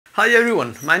Hi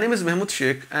everyone, my name is Mahmood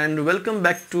Sheikh and welcome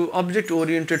back to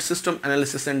Object-Oriented System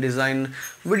Analysis and Design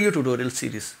video tutorial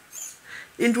series.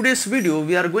 In today's video,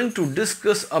 we are going to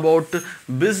discuss about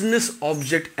business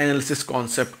object analysis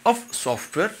concept of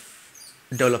software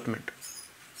development.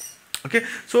 Okay,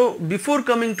 so before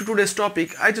coming to today's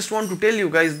topic, I just want to tell you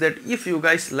guys that if you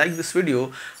guys like this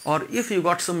video or if you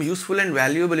got some useful and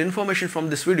valuable information from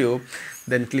this video,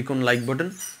 then click on like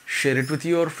button, share it with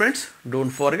your friends.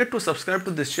 Don't forget to subscribe to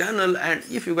this channel, and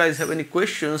if you guys have any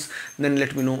questions, then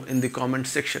let me know in the comment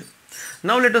section.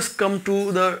 Now let us come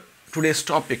to today's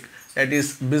topic, that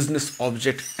is business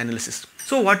object analysis.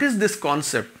 So what is this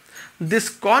concept? This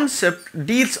concept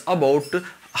deals about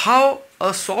how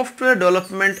a software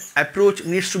development approach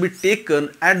needs to be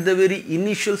taken at the very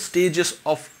initial stages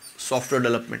of software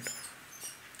development.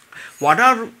 What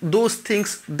are those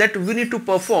things that we need to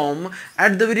perform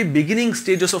at the very beginning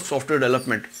stages of software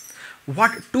development?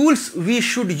 What tools we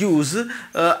should use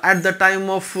at the time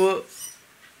of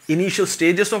initial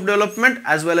stages of development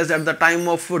as well as at the time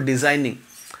of designing?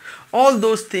 All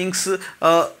those things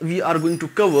we are going to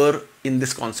cover in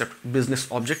this concept, business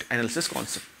object analysis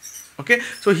concept. Okay,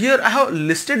 so here I have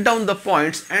listed down the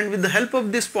points, and with the help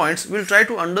of these points we'll try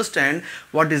to understand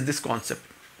what is this concept.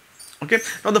 Okay,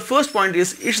 now the first point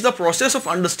is, it's the process of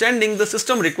understanding the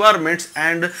system requirements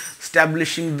and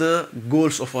establishing the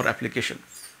goals of our application.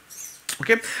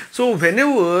 Okay, so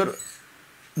whenever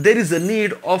there is a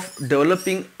need of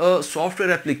developing a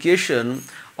software application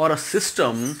or a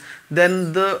system,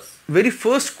 then the very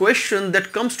first question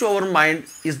that comes to our mind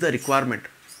is the requirement.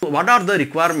 What are the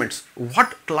requirements?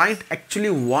 What client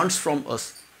actually wants from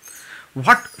us?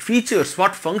 What features,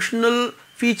 what functional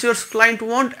features client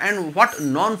want, and what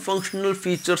non-functional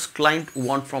features client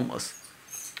want from us?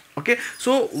 Okay,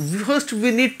 so first we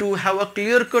need to have a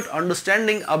clear-cut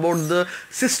understanding about the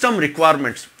system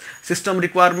requirements. System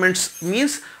requirements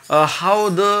means how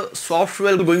the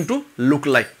software is going to look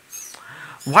like.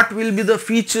 What will be the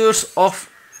features of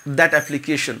that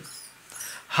application?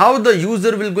 How the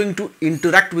user will going to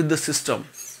interact with the system.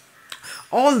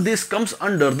 All this comes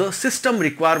under the system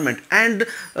requirement, and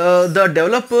the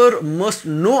developer must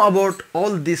know about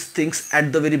all these things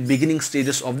at the very beginning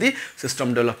stages of the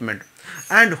system development.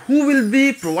 And who will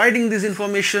be providing this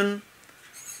information?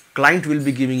 Client will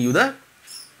be giving you the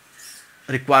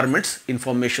requirements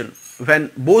information. When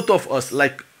both of us,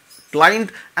 like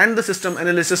client and the system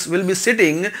analysis, will be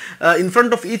sitting in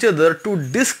front of each other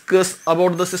to discuss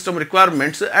about the system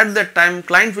requirements, at that time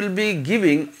client will be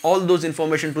giving all those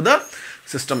information to the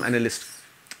system analyst.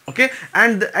 Okay,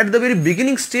 and at the very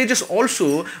beginning stages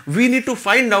also we need to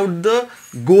find out the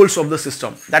goals of the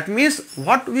system. That means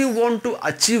what we want to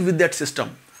achieve with that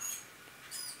system.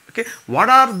 Okay, what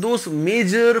are those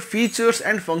major features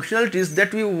and functionalities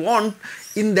that we want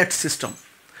in that system?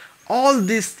 All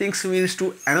these things we need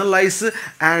to analyze,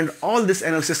 and all this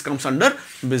analysis comes under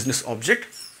business object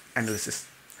analysis.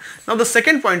 Now the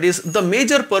second point is, the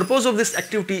major purpose of this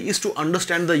activity is to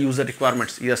understand the user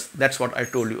requirements. Yes, that's what I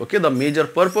told you. Okay, the major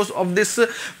purpose of this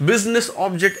business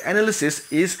object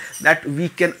analysis is that we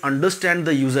can understand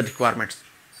the user requirements.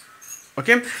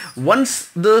 Okay, once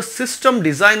the system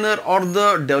designer or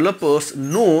the developers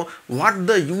know what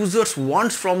the users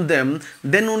wants from them,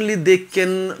 then only they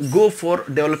can go for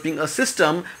developing a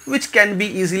system which can be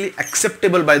easily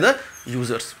acceptable by the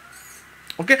users.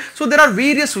 Okay, so there are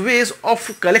various ways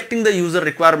of collecting the user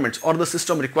requirements or the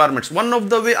system requirements. One of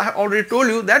the way I already told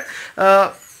you that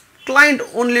client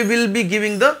only will be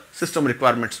giving the system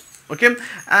requirements. Okay,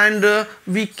 and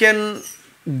we can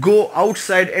go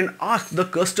outside and ask the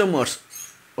customers,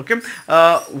 okay,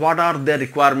 what are their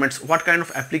requirements, what kind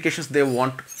of applications they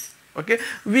want. Okay,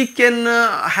 we can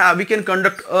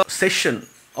conduct a session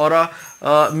or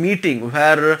a meeting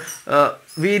where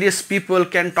various people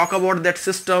can talk about that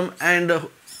system, and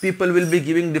people will be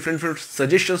giving different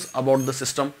suggestions about the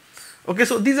system. Okay,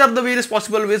 so these are the various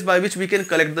possible ways by which we can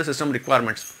collect the system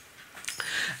requirements.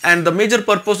 And the major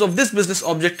purpose of this business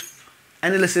object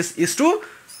analysis is to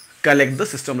collect the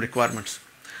system requirements.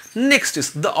 Next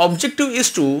is, the objective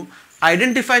is to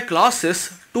identify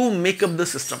classes to make up the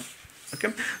system.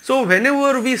 Okay, so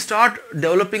whenever we start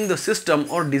developing the system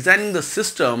or designing the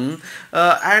system,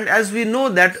 and as we know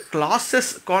that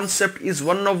classes concept is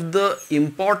one of the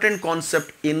important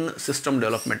concept in system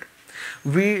development.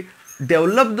 We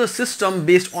develop the system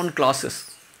based on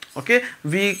classes. Okay,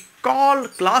 we call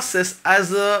classes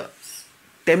as a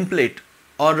template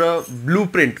or a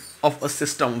blueprint of a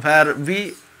system, where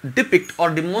we depict or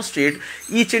demonstrate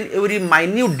each and every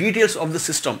minute details of the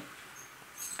system.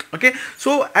 Okay,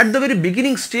 so at the very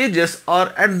beginning stages or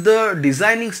at the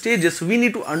designing stages, we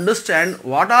need to understand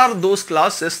what are those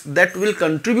classes that will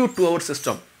contribute to our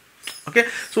system. Okay,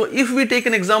 so if we take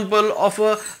an example of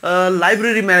a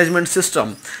library management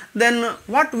system, then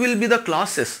what will be the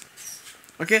classes?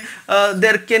 Okay,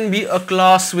 there can be a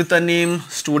class with a name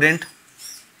student.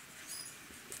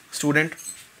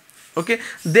 Okay,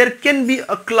 there can be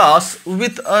a class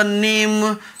with a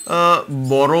name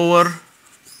borrower.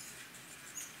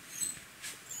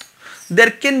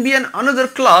 There can be another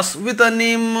class with a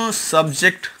name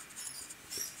subject,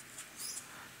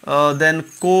 then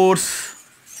course.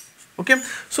 Okay,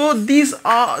 so these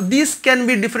can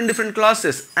be different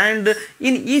classes, and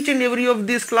in each and every of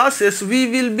these classes we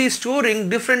will be storing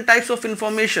different types of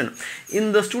information.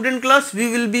 In the student class,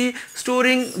 we will be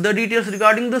storing the details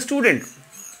regarding the student,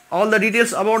 all the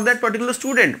details about that particular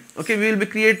student. Okay, we will be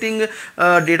creating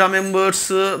data members,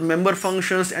 member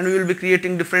functions, and we will be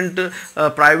creating different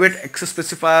private access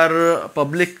specifier,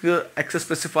 public access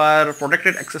specifier,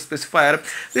 protected access specifier.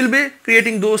 We will be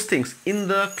creating those things in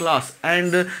the class,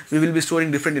 and we will be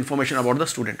storing different information about the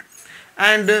student.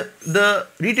 And the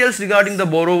details regarding the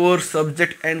borrower,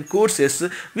 subject, and courses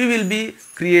we will be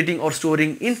creating or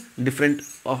storing in different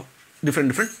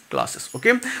classes.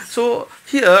 Okay, so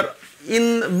here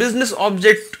in business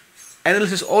object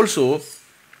analysis also,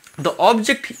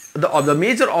 the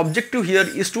major objective here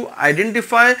is to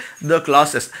identify the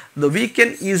classes. We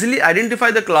can easily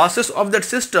identify the classes of that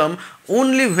system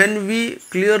only when we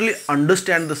clearly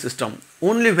understand the system,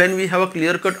 only when we have a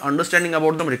clear-cut understanding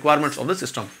about the requirements of the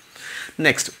system.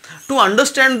 Next, to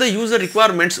understand the user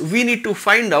requirements, we need to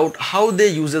find out how they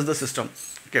uses the system.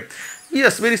 Okay,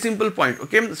 yes, very simple point.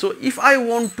 Okay, so if I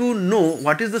want to know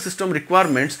what is the system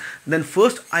requirements, then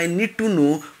first I need to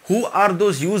know who are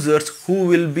those users who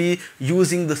will be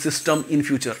using the system in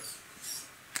future.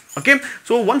 Okay,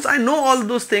 so once I know all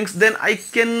those things, then I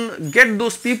can get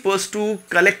those people to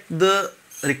collect the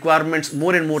requirements,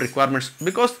 more and more requirements,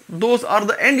 because those are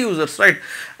the end users, right?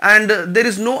 And there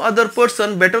is no other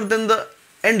person better than the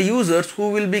end users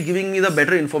who will be giving me the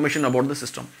better information about the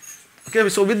system. Okay,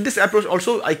 so with this approach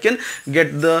also I can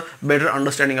get the better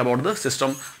understanding about the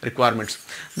system requirements.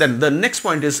 Then the next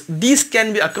point is, these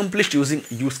can be accomplished using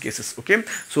use cases. Okay,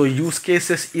 so use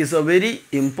cases is a very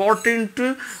important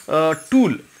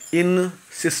tool in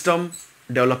system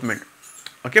development.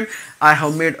 Okay, I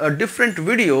have made a different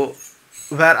video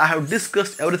where I have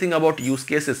discussed everything about use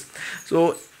cases.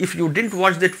 So if you didn't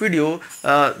watch that video,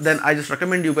 then I just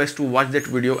recommend you guys to watch that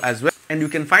video as well, and you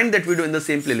can find that video in the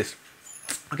same playlist.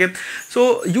 Okay,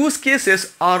 so use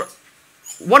cases are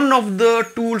one of the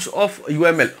tools of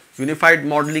UML, Unified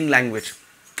Modeling Language.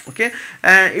 Okay,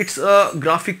 and it's a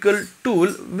graphical tool.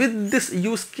 With this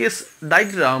use case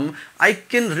diagram, I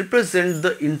can represent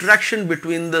the interaction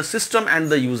between the system and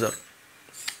the user.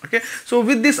 Okay, so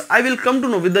with this I will come to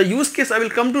know, with the use case I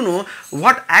will come to know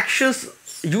what actions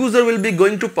user will be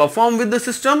going to perform with the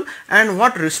system and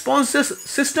what responses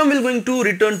system will going to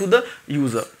return to the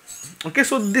user. Okay,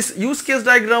 so this use case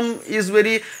diagram is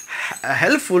very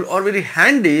helpful or very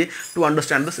handy to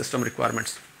understand the system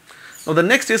requirements. Now the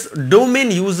next is, domain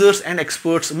users and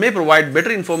experts may provide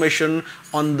better information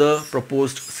on the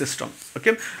proposed system.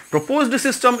 Okay, proposed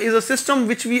system is a system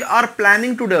which we are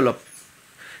planning to develop.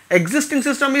 Existing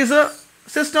system is a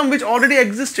system which already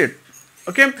existed.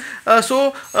 Okay,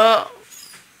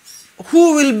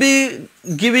 who will be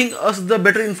giving us the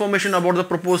better information about the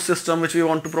proposed system which we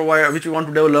want to provide, which we want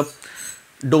to develop?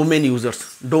 Domain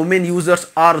users. Domain users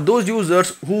are those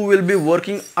users who will be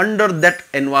working under that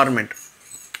environment.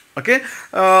 Okay,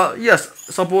 yes,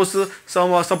 suppose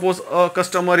a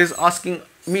customer is asking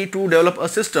me to develop a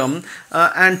system,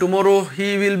 and tomorrow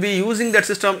he will be using that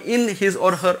system in his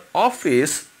or her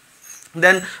office.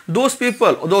 Then those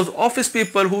people, those office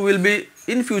people who will be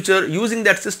in future using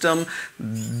that system,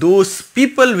 those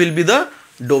people will be the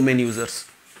domain users.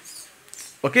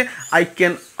 Okay, I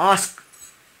can ask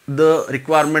the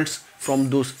requirements from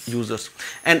those users.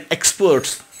 And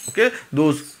experts, okay,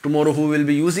 those tomorrow who will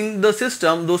be using the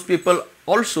system, those people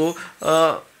also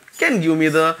can give me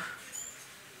the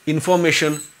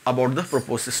information about the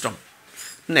proposed system.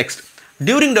 Next,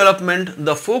 during development,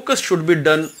 the focus should be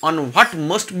done on what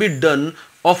must be done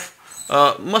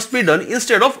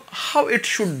instead of how it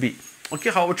should be. Okay,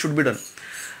 how it should be done.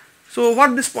 So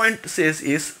what this point says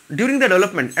is, during the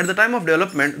development, at the time of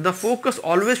development, the focus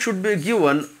always should be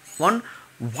given on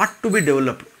what to be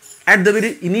developed at the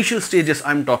very initial stages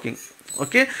I am talking.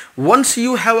 Okay, once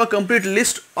you have a complete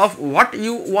list of what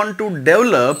you want to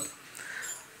develop,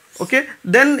 okay,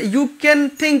 then you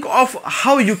can think of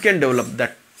how you can develop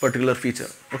that. particular feature.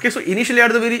 Okay, so initially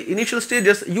at the very initial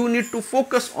stages you need to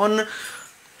focus on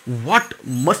what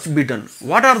must be done,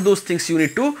 what are those things you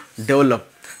need to develop.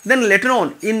 Then later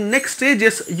on in next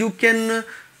stages you can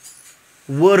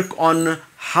work on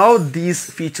how these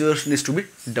features needs to be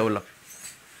developed.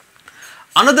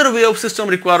 Another way of system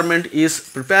requirement is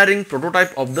preparing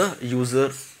prototype of the user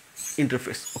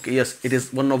interface. Okay, yes, it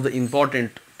is one of the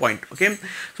important point. Okay,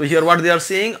 so here what they are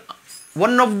saying,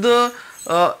 one of the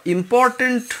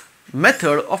important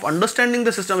method of understanding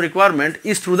the system requirement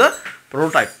is through the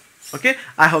prototype. Okay,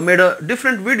 I have made a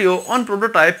different video on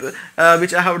prototype where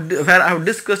I have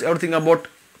discussed everything about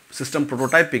system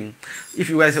prototyping. If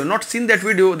you guys have not seen that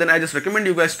video, then I just recommend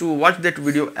you guys to watch that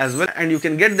video as well, and you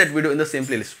can get that video in the same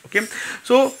playlist. Okay,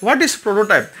 so what is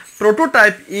prototype?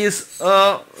 Prototype is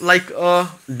like a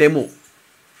demo.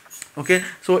 Okay,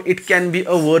 so it can be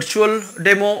a virtual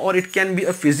demo or it can be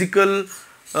a physical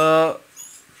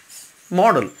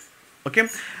model. Okay,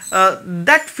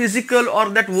 that physical or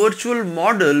that virtual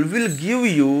model will give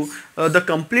you the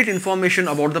complete information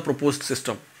about the proposed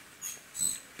system.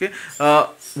 Okay,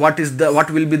 what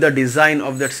will be the design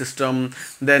of that system,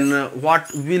 then what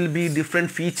will be different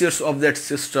features of that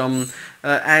system,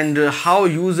 and how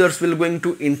users will going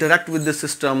to interact with the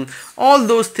system. All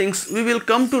those things we will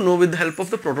come to know with the help of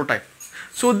the prototype.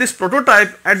 So this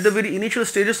prototype at the very initial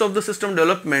stages of the system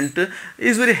development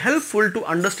is very helpful to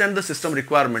understand the system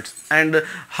requirements and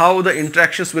how the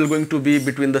interactions will going to be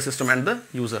between the system and the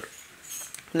user.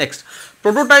 Next,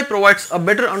 prototype provides a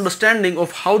better understanding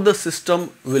of how the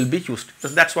system will be used.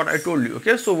 That's what I told you.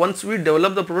 Okay, so once we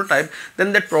develop the prototype,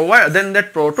 then that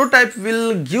prototype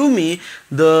will give me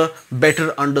the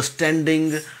better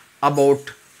understanding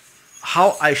about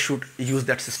how I should use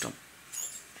that system.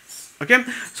 Okay,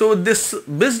 so this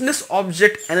business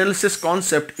object analysis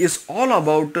concept is all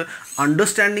about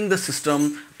understanding the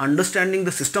system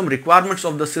requirements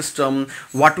of the system.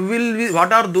 What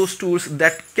are those tools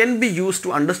that can be used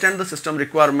to understand the system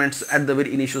requirements at the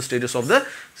very initial stages of the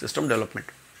system development.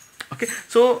 Okay,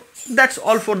 so that's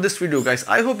all for this video, guys.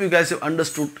 I hope you guys have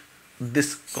understood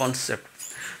this concept.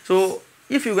 So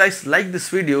if you guys like this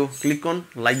video, click on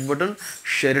like button,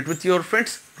 share it with your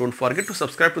friends. Don't forget to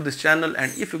subscribe to this channel,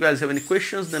 and if you guys have any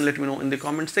questions, then let me know in the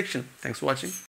comment section. Thanks for watching.